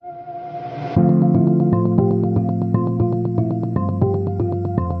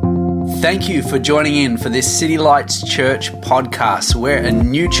Thank you for joining in for this City Lights Church podcast. We're a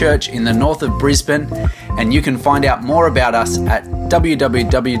new church in the north of Brisbane, and you can find out more about us at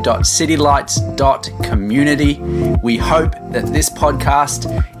www.citylights.community. We hope that this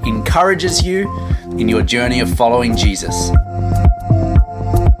podcast encourages you in your journey of following Jesus.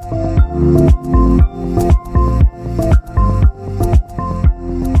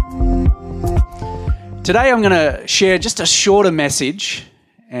 Today I'm going to share just a shorter message,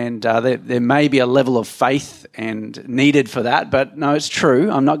 and there may be a level of faith and needed for that, but no, it's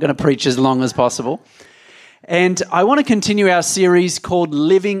true. I'm not going to preach as long as possible. And I want to continue our series called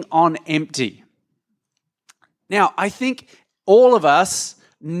Living on Empty. Now, I think all of us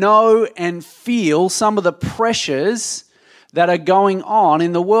know and feel some of the pressures that are going on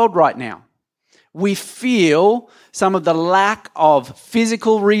in the world right now. We feel some of the lack of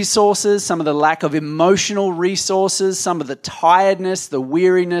physical resources, some of the lack of emotional resources, some of the tiredness, the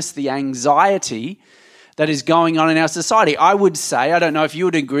weariness, the anxiety that is going on in our society. I would say, I don't know if you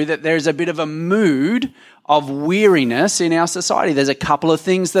would agree, that there's a bit of a mood of weariness in our society. There's a couple of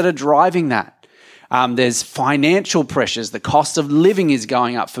things that are driving that. There's financial pressures. The cost of living is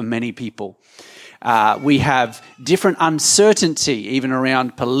going up for many people. We have different uncertainty, even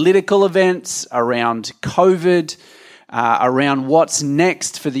around political events, around COVID, around what's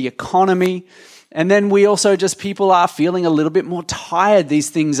next for the economy. And then we also people are feeling a little bit more tired. These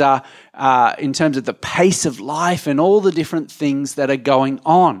things are in terms of the pace of life and all the different things that are going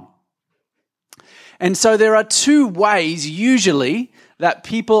on. And so there are two ways usually that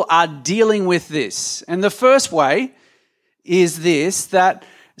people are dealing with this. And the first way is this, that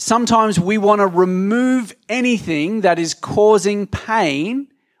sometimes we want to remove anything that is causing pain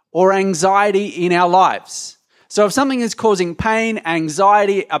or anxiety in our lives. So if something is causing pain,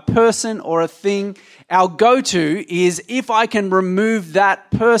 anxiety, a person or a thing, our go-to is, if I can remove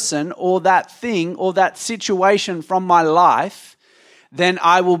that person or that thing or that situation from my life, then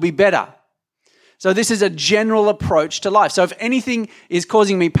I will be better. So this is a general approach to life. So if anything is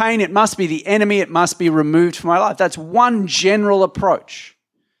causing me pain, it must be the enemy, it must be removed from my life. That's one general approach.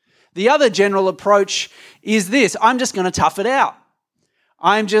 The other general approach is this: I'm just going to tough it out.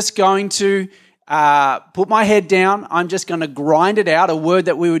 I'm just going to put my head down. I'm just going to grind it out. A word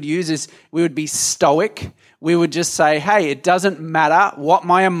that we would use is we would be stoic. We would just say, hey, it doesn't matter what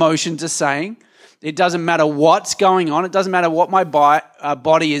my emotions are saying. It doesn't matter what's going on. It doesn't matter what my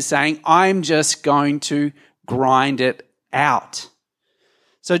body is saying. I'm just going to grind it out.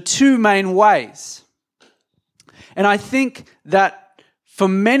 So two main ways. And I think that for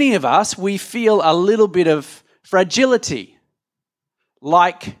many of us, we feel a little bit of fragility,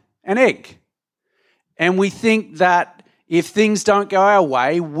 like an egg. And we think that if things don't go our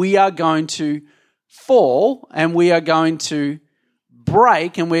way, we are going to fall and we are going to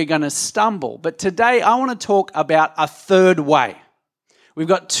break and we're going to stumble. But today I want to talk about a third way. We've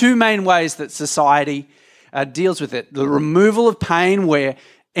got two main ways that society deals with it. The removal of pain, where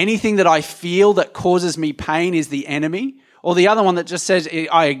anything that I feel that causes me pain is the enemy. Or the other one that just says,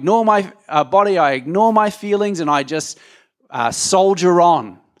 I ignore my body, I ignore my feelings, and I just soldier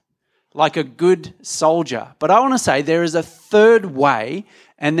on like a good soldier. But I want to say there is a third way,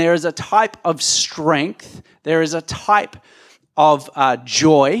 and there is a type of strength, there is a type of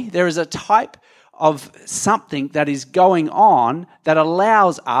joy, there is a type of something that is going on that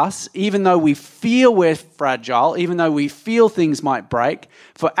allows us, even though we feel we're fragile, even though we feel things might break,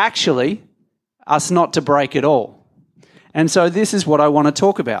 for actually us not to break at all. And so this is what I want to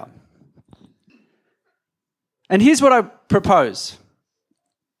talk about. And here's what I propose.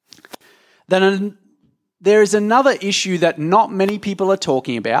 That there is another issue that not many people are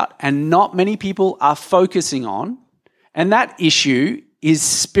talking about and not many people are focusing on, and that issue is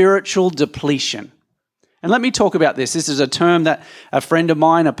spiritual depletion. And let me talk about this. This is a term that a friend of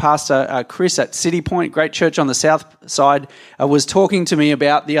mine, a pastor, Chris at City Point, great church on the south side, was talking to me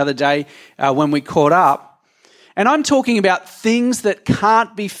about the other day when we caught up. And I'm talking about things that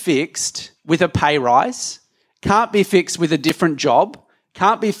can't be fixed with a pay rise, can't be fixed with a different job,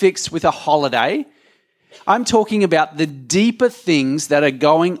 can't be fixed with a holiday. I'm talking about the deeper things that are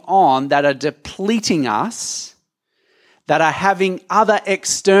going on that are depleting us, that are having other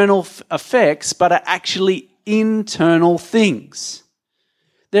external effects, but are actually internal things.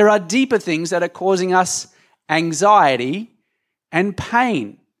 There are deeper things that are causing us anxiety and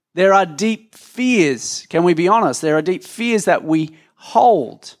pain. There are deep fears. Can we be honest? There are deep fears that we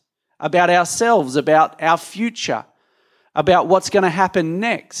hold about ourselves, about our future, about what's going to happen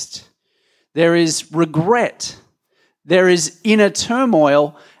next. There is regret. There is inner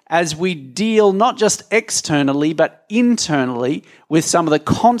turmoil as we deal not just externally but internally with some of the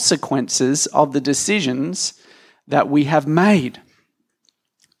consequences of the decisions that we have made.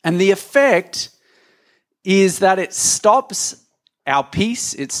 And the effect is that it stops our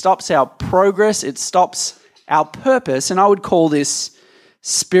peace, it stops our progress, it stops our purpose, and I would call this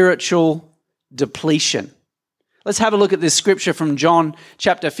spiritual depletion. Let's have a look at this scripture from John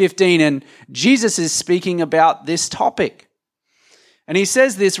chapter 15, and Jesus is speaking about this topic. And he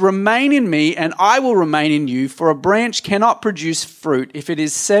says this, "Remain in me, and I will remain in you, for a branch cannot produce fruit if it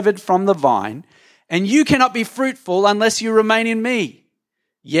is severed from the vine, and you cannot be fruitful unless you remain in me.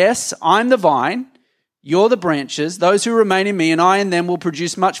 Yes, I'm the vine, you're the branches. Those who remain in me and I in them will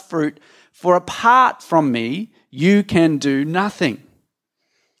produce much fruit, for apart from me, you can do nothing."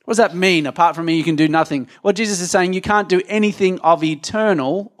 What does that mean? Apart from me, you can do nothing. Well, Jesus is saying you can't do anything of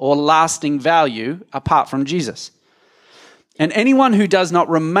eternal or lasting value apart from Jesus. "And anyone who does not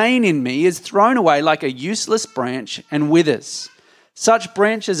remain in me is thrown away like a useless branch and withers. Such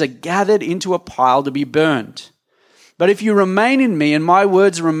branches are gathered into a pile to be burned. But if you remain in me and my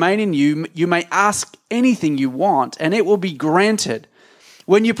words remain in you, you may ask anything you want and it will be granted.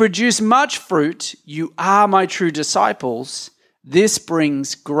 When you produce much fruit, you are my true disciples. This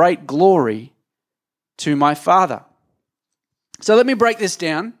brings great glory to my Father." So let me break this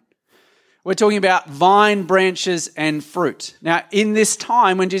down. We're talking about vine, branches, and fruit. Now, in this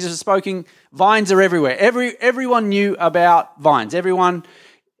time when Jesus was speaking, vines are everywhere. Everyone knew about vines. Everyone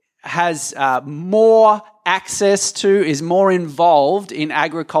has more access to, is more involved in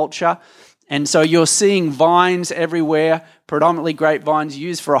agriculture. And so you're seeing vines everywhere, predominantly grapevines,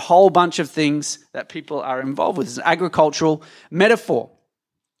 used for a whole bunch of things that people are involved with. It's an agricultural metaphor.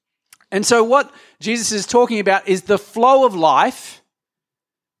 And so what Jesus is talking about is the flow of life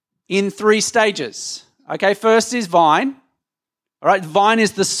in 3 stages. Okay, first is vine. All right, vine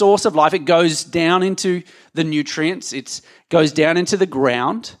is the source of life. It goes down into the nutrients. It goes down into the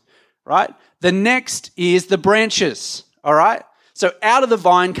ground, right? The next is the branches, all right? So out of the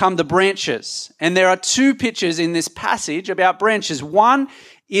vine come the branches. And there are 2 pictures in this passage about branches. One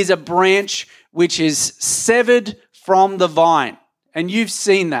is a branch which is severed from the vine. And you've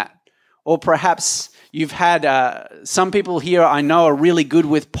seen that. Or perhaps you've had some people here I know are really good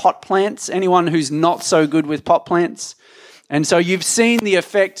with pot plants. Anyone who's not so good with pot plants? And so you've seen the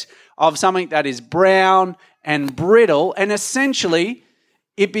effect of something that is brown and brittle, and essentially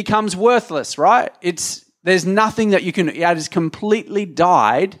it becomes worthless, right? There's nothing that you can, it is completely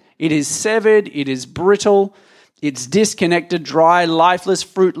died. It is severed, it is brittle, it's disconnected, dry, lifeless,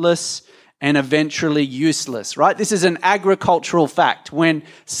 fruitless, and eventually useless, right? This is an agricultural fact. When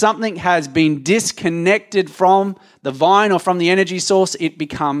something has been disconnected from the vine or from the energy source, it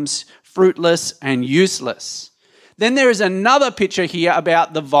becomes fruitless and useless. Then there is another picture here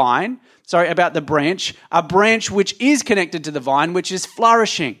about the about the branch, a branch which is connected to the vine, which is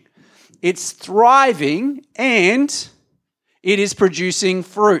flourishing. It's thriving and it is producing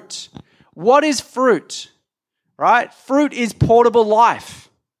fruit. What is fruit? Right? Fruit is portable life.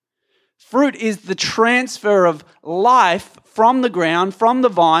 Fruit is the transfer of life from the ground, from the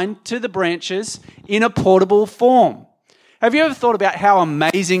vine to the branches in a portable form. Have you ever thought about how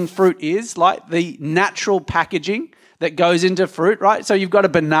amazing fruit is? Like the natural packaging that goes into fruit, right? So you've got a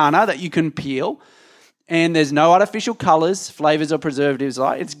banana that you can peel and there's no artificial colors, flavors or preservatives.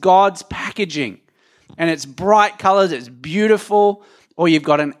 Like it's God's packaging and it's bright colors, it's beautiful. Or you've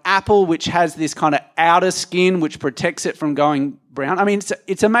got an apple which has this kind of outer skin which protects it from going brown. I mean,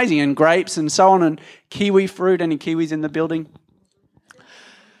 it's amazing. And grapes and so on, and kiwi fruit. Any kiwis in the building?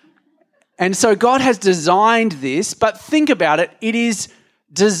 And so God has designed this, but think about it. It is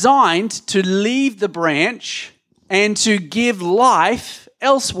designed to leave the branch and to give life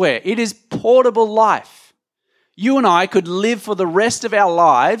elsewhere. It is portable life. You and I could live for the rest of our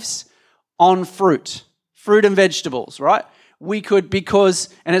lives on fruit and vegetables, right? We could,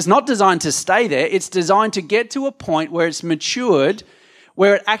 and it's not designed to stay there, it's designed to get to a point where it's matured,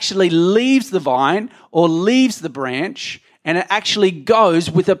 where it actually leaves the vine or leaves the branch, and it actually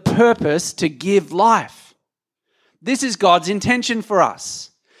goes with a purpose to give life. This is God's intention for us,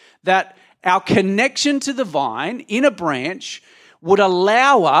 that our connection to the vine in a branch would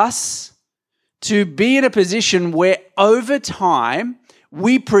allow us to be in a position where over time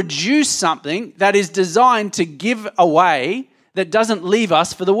we produce something that is designed to give away, that doesn't leave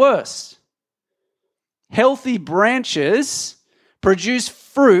us for the worse. Healthy branches produce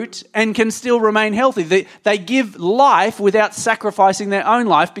fruit and can still remain healthy. They give life without sacrificing their own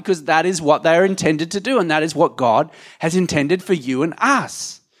life, because that is what they are intended to do, and that is what God has intended for you and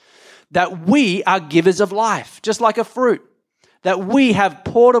us. That we are givers of life, just like a fruit. that we have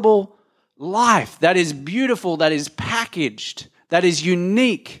portable life that is beautiful, that is packaged, that is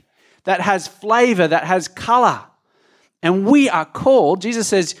unique, that has flavor, that has color. And we are called, Jesus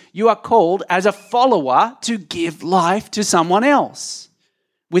says, you are called as a follower to give life to someone else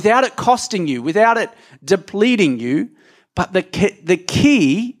without it costing you, without it depleting you. But the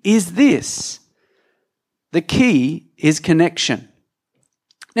key is this. The key is connection.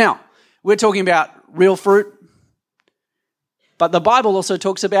 Now, we're talking about real fruit, but the Bible also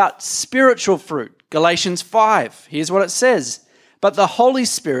talks about spiritual fruit. Galatians 5, here's what it says. But the Holy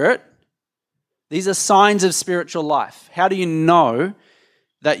Spirit, these are signs of spiritual life. How do you know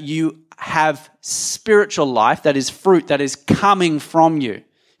that you have spiritual life, that is fruit, that is coming from you?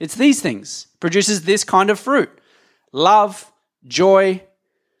 It's these things. Produces this kind of fruit. Love, joy,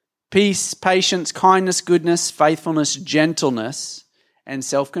 peace, patience, kindness, goodness, faithfulness, gentleness, and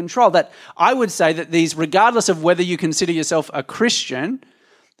self-control. That I would say that these, regardless of whether you consider yourself a Christian,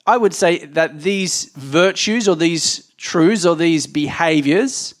 I would say that these virtues or these truths or these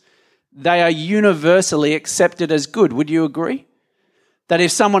behaviors, they are universally accepted as good. Would you agree? That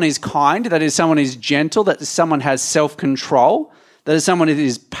if someone is kind, that if someone is gentle, that if someone has self-control, that if someone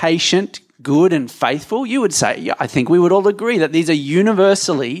is patient, good and faithful, you would say, yeah, I think we would all agree that these are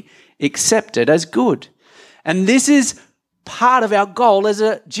universally accepted as good. And this is part of our goal as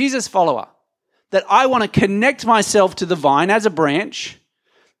a Jesus follower, that I want to connect myself to the vine as a branch,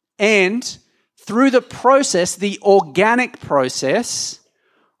 and through the process, the organic process,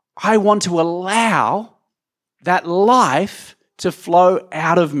 I want to allow that life to flow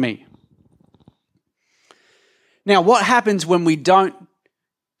out of me. Now, what happens when we don't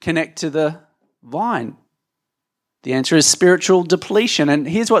connect to the vine? The answer is spiritual depletion. And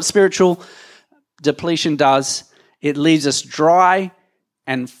here's what spiritual depletion does. It leaves us dry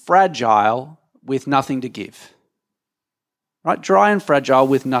and fragile with nothing to give. Right? Dry and fragile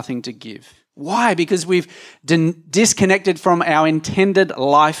with nothing to give. Why? Because we've disconnected from our intended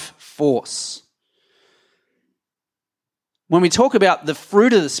life force. When we talk about the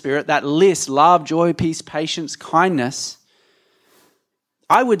fruit of the Spirit, that list, love, joy, peace, patience, kindness,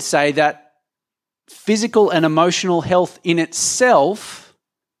 I would say that physical and emotional health in itself,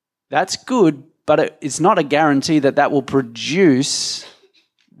 that's good, but it's not a guarantee that that will produce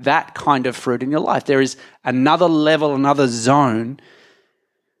that kind of fruit in your life. There is another level, another zone.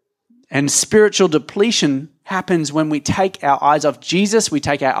 And spiritual depletion happens when we take our eyes off Jesus, we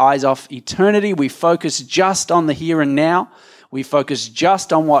take our eyes off eternity, we focus just on the here and now, we focus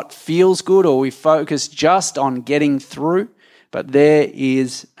just on what feels good, or we focus just on getting through. But there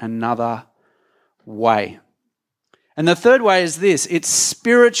is another way. And the third way is this: it's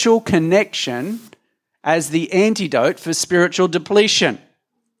spiritual connection as the antidote for spiritual depletion.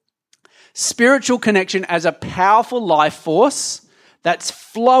 Spiritual connection as a powerful life force that's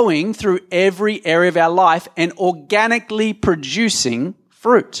flowing through every area of our life and organically producing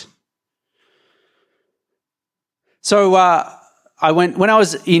fruit. So when I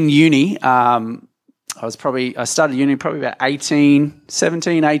was in uni, I started uni probably about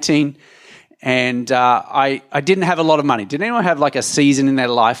 17, 18, and I didn't have a lot of money. Did anyone have like a season in their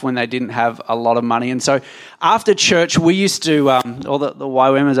life when they didn't have a lot of money? And so after church, we used to, all the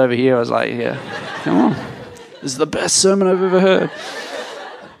YWAMers over here, I was like, yeah, come on. This is the best sermon I've ever heard.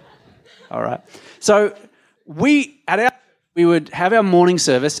 All right. So we would have our morning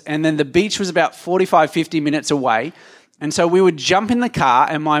service, and then the beach was about 45, 50 minutes away. And so we would jump in the car,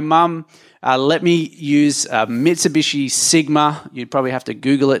 and my mum let me use a Mitsubishi Sigma. You'd probably have to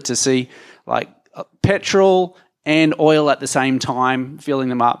Google it to see, like, petrol and oil at the same time, filling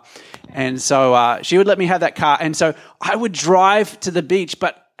them up. And so she would let me have that car. And so I would drive to the beach,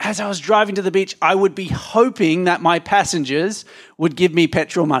 but as I was driving to the beach, I would be hoping that my passengers would give me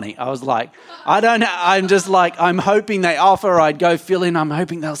petrol money. I was like, I'm hoping they offer, I'd go fill in. I'm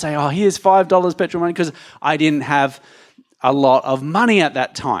hoping they'll say, oh, here's $5 petrol money, because I didn't have a lot of money at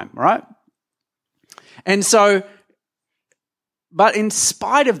that time, right? And so, but in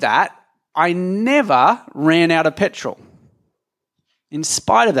spite of that, I never ran out of petrol. In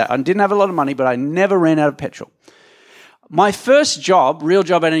spite of that, I didn't have a lot of money, but I never ran out of petrol. My first job, real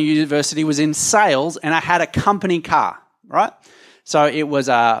job at a university, was in sales, and I had a company car, right? So it was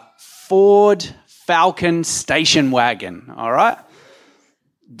a Ford Falcon station wagon, all right?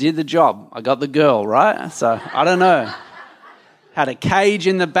 Did the job. I got the girl, right? So I don't know. Had a cage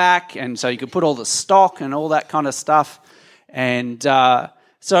in the back, and so you could put all the stock and all that kind of stuff. And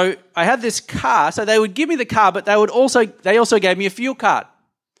so I had this car. So they would give me the car, but they also gave me a fuel card.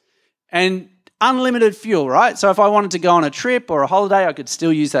 And unlimited fuel, right? So if I wanted to go on a trip or a holiday, I could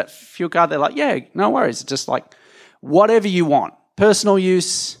still use that fuel card. They're like, yeah, no worries. Just like whatever you want, personal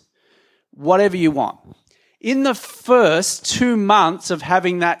use, whatever you want. In the first 2 months of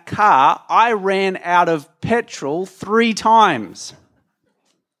having that car, I ran out of petrol 3 times.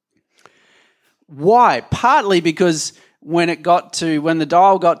 Why? Partly because when the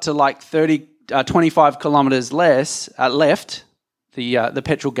dial got to like 25 kilometers left, the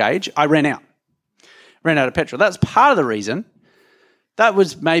petrol gauge, I ran out of petrol. That's part of the reason. That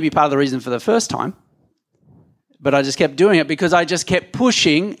was maybe part of the reason for the first time. But I just kept doing it because I just kept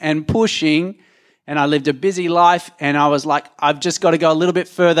pushing, and I lived a busy life, and I was like, I've just got to go a little bit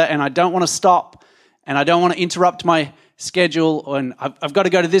further, and I don't want to stop, and I don't want to interrupt my schedule, and I've got to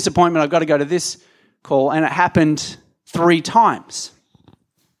go to this appointment, I've got to go to this call, and it happened 3 times.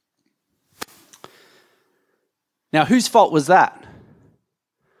 Now, whose fault was that?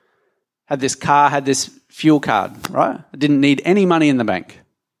 Had this car, had this fuel card, right? I didn't need any money in the bank.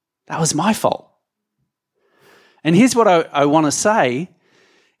 That was my fault. And here's what I want to say,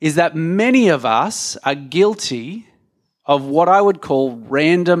 is that many of us are guilty of what I would call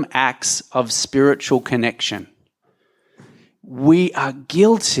random acts of spiritual connection. We are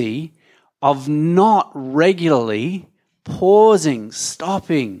guilty of not regularly pausing,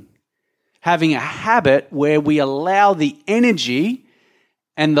 stopping, having a habit where we allow the energy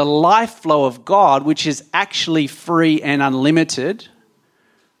and the life flow of God, which is actually free and unlimited,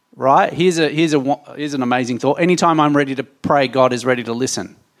 right? Here's an amazing thought. Anytime I'm ready to pray, God is ready to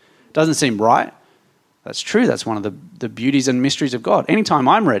listen. Doesn't seem right. That's true. That's one of the beauties and mysteries of God. Anytime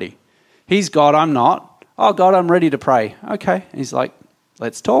I'm ready. He's God, I'm not. Oh, God, I'm ready to pray. Okay. And he's like,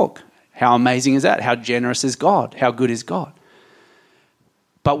 let's talk. How amazing is that? How generous is God? How good is God?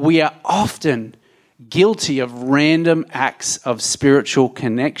 But we are often guilty of random acts of spiritual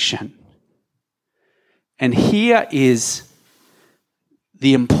connection. And here is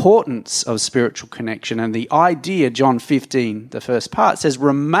the importance of spiritual connection and the idea, John 15, the first part, says,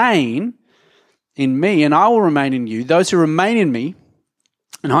 remain in me and I will remain in you. Those who remain in me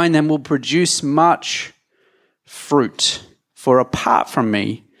and I in them will produce much fruit. For apart from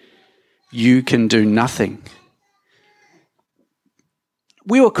me, you can do nothing.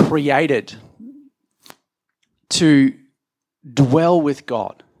 We were created to dwell with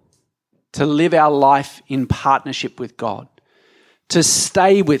God, to live our life in partnership with God, to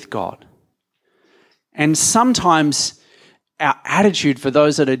stay with God. And sometimes our attitude for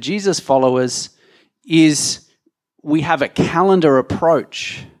those that are Jesus followers is we have a calendar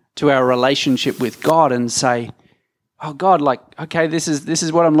approach to our relationship with God and say, oh God, like, okay, this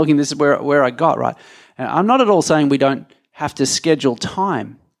is what I'm looking, this is where I got, right? And I'm not at all saying we don't have to schedule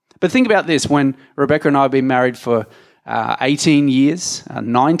time. But think about this, when Rebecca and I have been married for 18 years,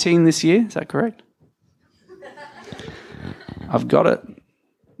 19 this year, is that correct? I've got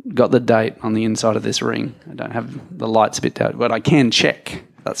the date on the inside of this ring. I don't have the lights a bit out, but I can check.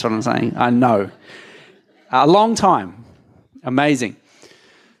 That's what I'm saying. I know. A long time. Amazing.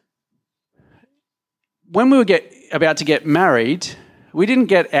 When we were about to get married, we didn't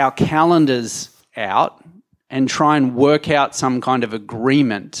get our calendars out and try and work out some kind of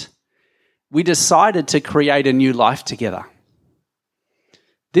agreement. We decided to create a new life together.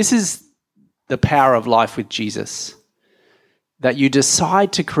 This is the power of life with Jesus, that you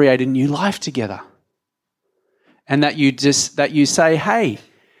decide to create a new life together, and that you say, hey,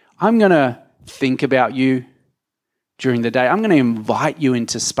 I'm going to think about you during the day. I'm going to invite you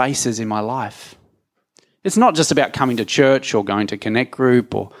into spaces in my life. It's not just about coming to church or going to Connect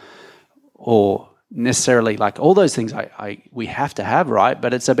Group or necessarily like all those things we have to have, right?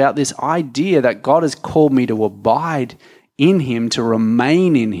 But it's about this idea that God has called me to abide in him, to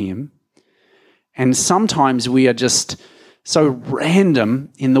remain in him. And sometimes we are just so random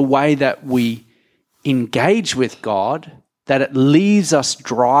in the way that we engage with God that it leaves us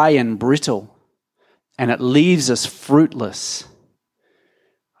dry and brittle, and it leaves us fruitless.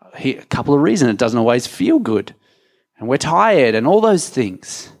 A couple of reasons. It doesn't always feel good, and we're tired and all those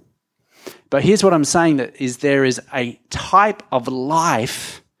things. But here's what I'm saying, there is a type of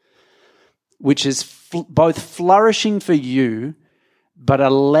life which is both flourishing for you, but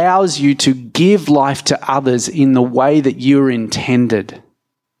allows you to give life to others in the way that you're intended.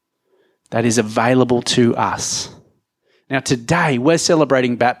 That is available to us. Now today we're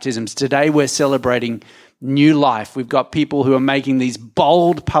celebrating baptisms. Today we're celebrating new life. We've got people who are making these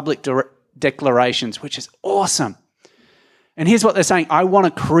bold public declarations, which is awesome. And here's what they're saying: I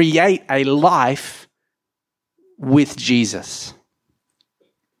want to create a life with Jesus.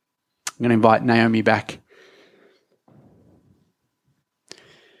 I'm going to invite Naomi back.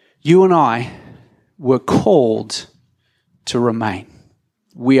 You and I were called to remain.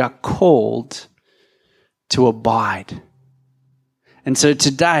 We are called to abide. And so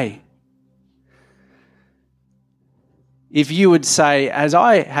today, if you would say, as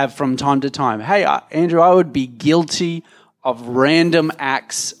I have from time to time, hey, Andrew, I would be guilty of random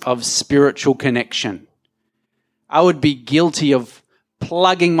acts of spiritual connection. I would be guilty of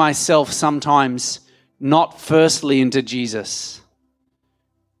plugging myself sometimes not firstly into Jesus.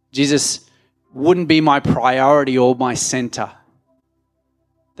 Jesus wouldn't be my priority or my center.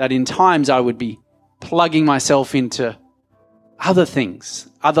 That in times I would be plugging myself into other things,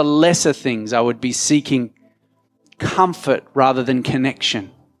 other lesser things. I would be seeking comfort rather than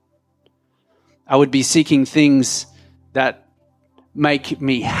connection. I would be seeking things that make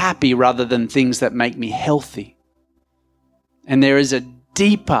me happy rather than things that make me healthy. And there is a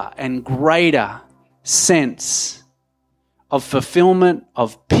deeper and greater sense of fulfillment,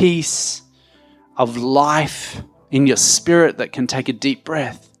 of peace, of life in your spirit that can take a deep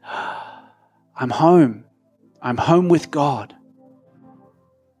breath. I'm home. I'm home with God.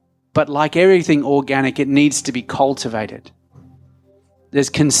 But like everything organic, it needs to be cultivated. There's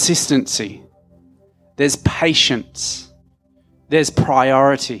consistency. There's patience. There's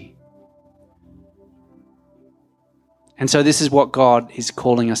priority. And so this is what God is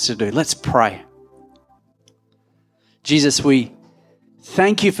calling us to do. Let's pray. Jesus, we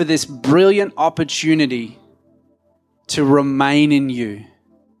thank you for this brilliant opportunity to remain in you.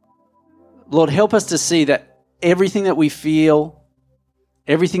 Lord, help us to see that everything that we feel,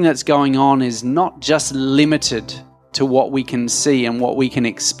 everything that's going on is not just limited to what we can see and what we can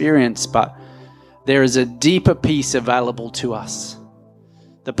experience, but there is a deeper peace available to us.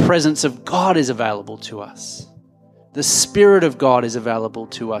 The presence of God is available to us. The Spirit of God is available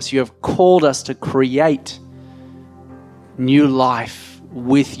to us. You have called us to create new life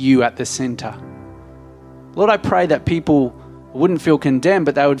with you at the center. Lord, I pray that people wouldn't feel condemned,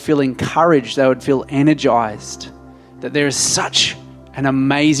 but they would feel encouraged, they would feel energized, that there is such an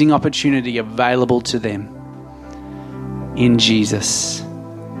amazing opportunity available to them in Jesus.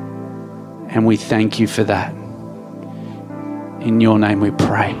 And we thank you for that. In your name we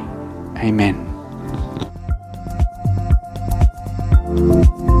pray. Amen.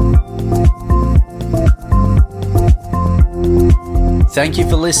 Thank you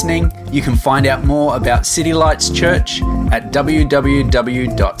for listening. You can find out more about City Lights Church at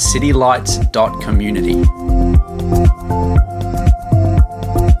www.citylights.community.